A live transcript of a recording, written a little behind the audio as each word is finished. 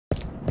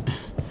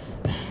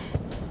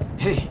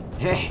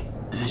Hey,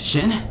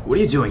 Shin, what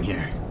are you doing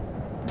here?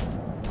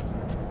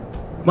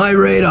 My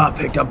radar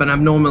picked up an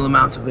abnormal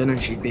amount of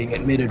energy being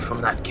emitted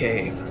from that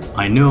cave.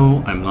 I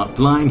know, I'm not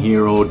blind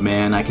here, old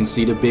man. I can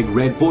see the big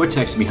red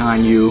vortex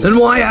behind you. Then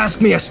why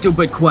ask me a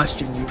stupid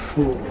question, you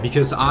fool?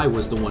 Because I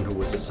was the one who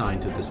was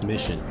assigned to this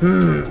mission.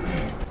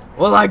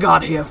 Well, I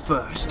got here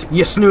first.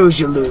 You snooze,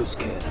 you lose,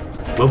 kid.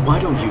 Well, why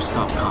don't you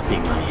stop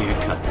copying my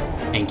haircut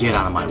and get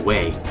out of my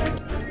way?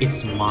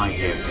 It's my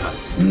haircut.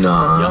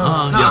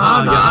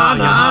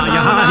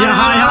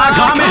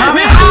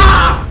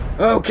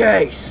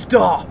 Okay,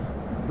 stop.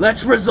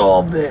 Let's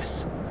resolve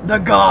this. The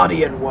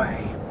Guardian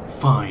way.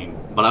 Fine,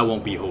 but I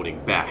won't be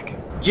holding back.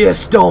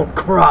 Just don't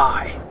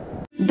cry.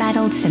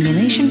 Battle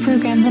simulation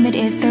program limit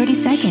is 30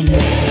 seconds.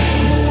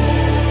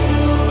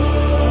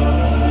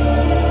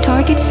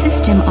 Target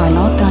system are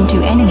locked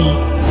onto enemy.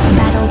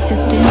 Battle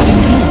system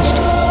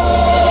engaged.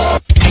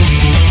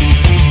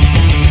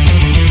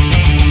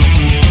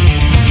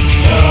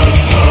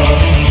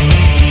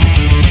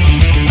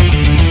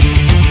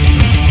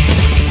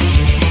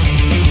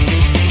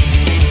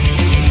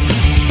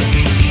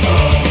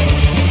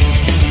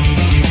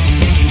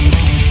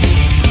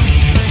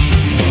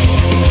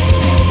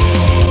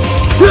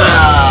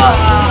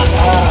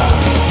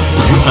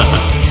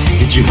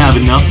 Did you have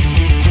enough?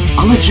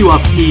 I'll let you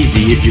off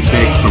easy if you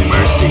beg for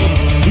mercy.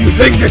 You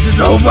think this is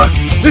over?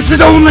 This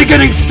is only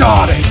getting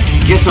started!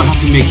 Guess I'll have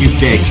to make you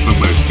beg for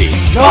mercy.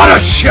 Not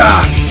a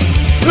chance!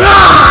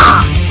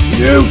 Ah!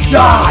 You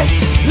die!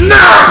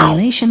 Now!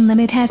 Simulation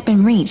limit has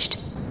been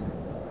reached.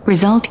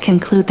 Result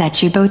conclude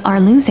that you both are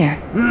loser.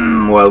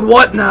 Well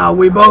what now?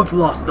 We both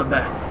lost the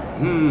bet.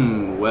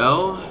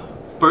 Well,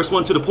 first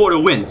one to the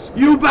portal wins.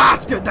 You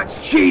bastard, that's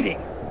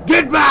cheating!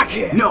 Get back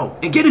here! No,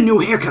 and get a new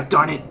haircut,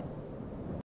 darn it!